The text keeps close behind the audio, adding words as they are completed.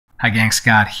Hi gang,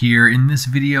 Scott here. In this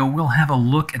video, we'll have a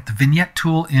look at the Vignette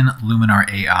tool in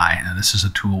Luminar AI. Now, this is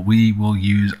a tool we will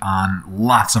use on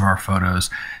lots of our photos,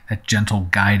 that gentle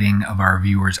guiding of our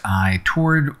viewer's eye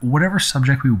toward whatever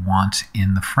subject we want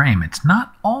in the frame. It's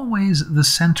not always the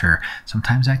center.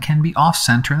 Sometimes that can be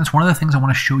off-center, and that's one of the things I want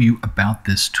to show you about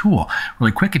this tool.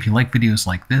 Really quick, if you like videos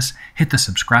like this, hit the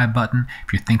subscribe button.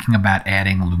 If you're thinking about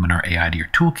adding Luminar AI to your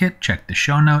toolkit, check the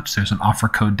show notes. There's an offer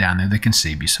code down there that can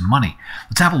save you some money.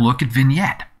 Let's have a look at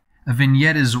Vignette. A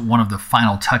vignette is one of the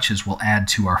final touches we'll add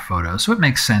to our photo, so it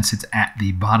makes sense it's at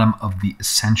the bottom of the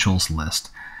essentials list.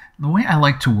 The way I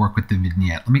like to work with the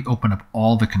vignette, let me open up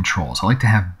all the controls. I like to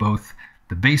have both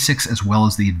the basics as well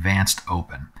as the advanced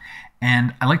open.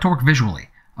 And I like to work visually.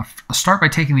 I'll start by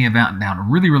taking the amount down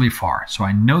really far. So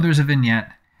I know there's a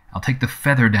vignette. I'll take the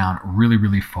feather down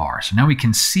really far. So now we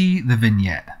can see the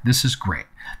vignette. This is great.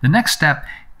 The next step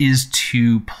is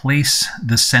to place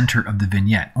the center of the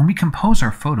vignette. When we compose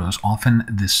our photos, often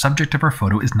the subject of our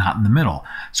photo is not in the middle.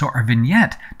 So our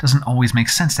vignette doesn't always make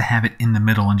sense to have it in the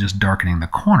middle and just darkening the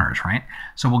corners, right?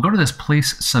 So we'll go to this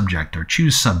Place Subject, or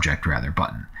Choose Subject rather,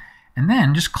 button. And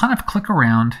then just kind of click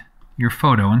around your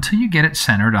photo until you get it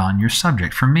centered on your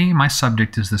subject. For me, my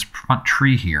subject is this front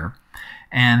tree here,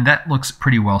 and that looks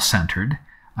pretty well centered.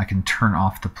 I can turn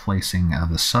off the placing of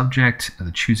the subject,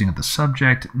 the choosing of the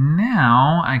subject.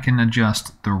 Now I can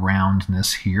adjust the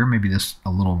roundness here, maybe this a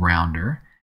little rounder.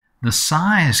 The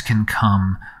size can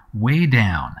come way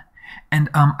down. And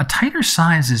a tighter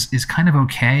size is kind of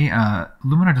okay.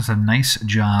 Luminar does a nice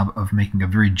job of making a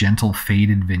very gentle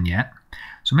faded vignette.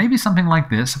 So maybe something like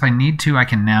this. If I need to, I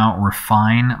can now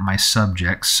refine my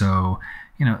subject. So,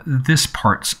 you know, this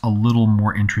part's a little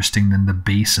more interesting than the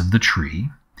base of the tree.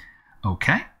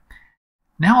 Okay.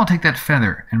 Now I'll take that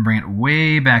feather and bring it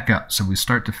way back up. So we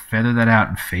start to feather that out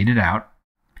and fade it out.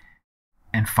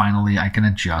 And finally, I can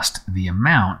adjust the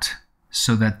amount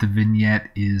so that the vignette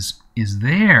is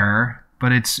there,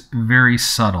 but it's very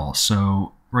subtle.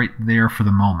 So right there for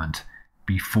the moment,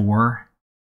 before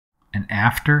and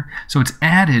after. So it's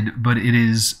added, but it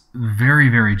is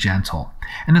very gentle.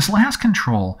 And this last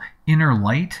control, inner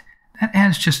light, that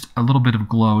adds just a little bit of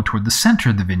glow toward the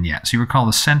center of the vignette. So you recall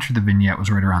the center of the vignette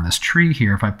was right around this tree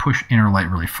here. If I push inner light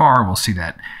really far, we'll see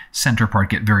that center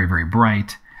part get very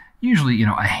bright. Usually, you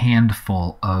know, a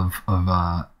handful of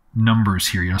numbers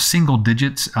here, you know, single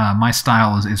digits. My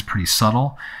style is pretty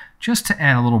subtle, just to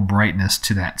add a little brightness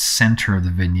to that center of the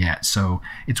vignette. So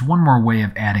it's one more way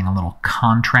of adding a little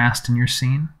contrast in your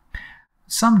scene.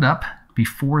 Summed up,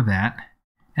 before that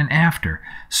and after.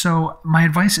 So my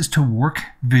advice is to work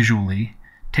visually,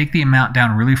 take the amount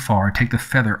down really far, take the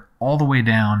feather all the way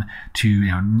down to,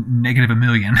 you know, -1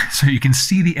 million, so you can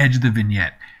see the edge of the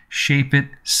vignette. Shape it,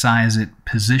 size it,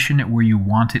 position it where you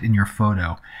want it in your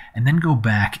photo, and then go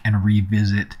back and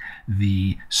revisit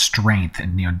the strength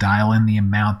and, you know, dial in the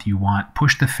amount you want.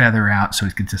 Push the feather out so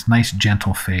it gets this nice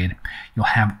gentle fade. You'll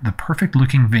have the perfect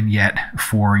looking vignette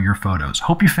for your photos.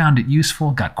 Hope you found it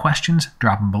useful. Got questions?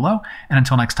 Drop them below. And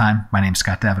until next time, my name's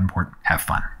Scott Davenport. Have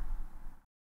fun.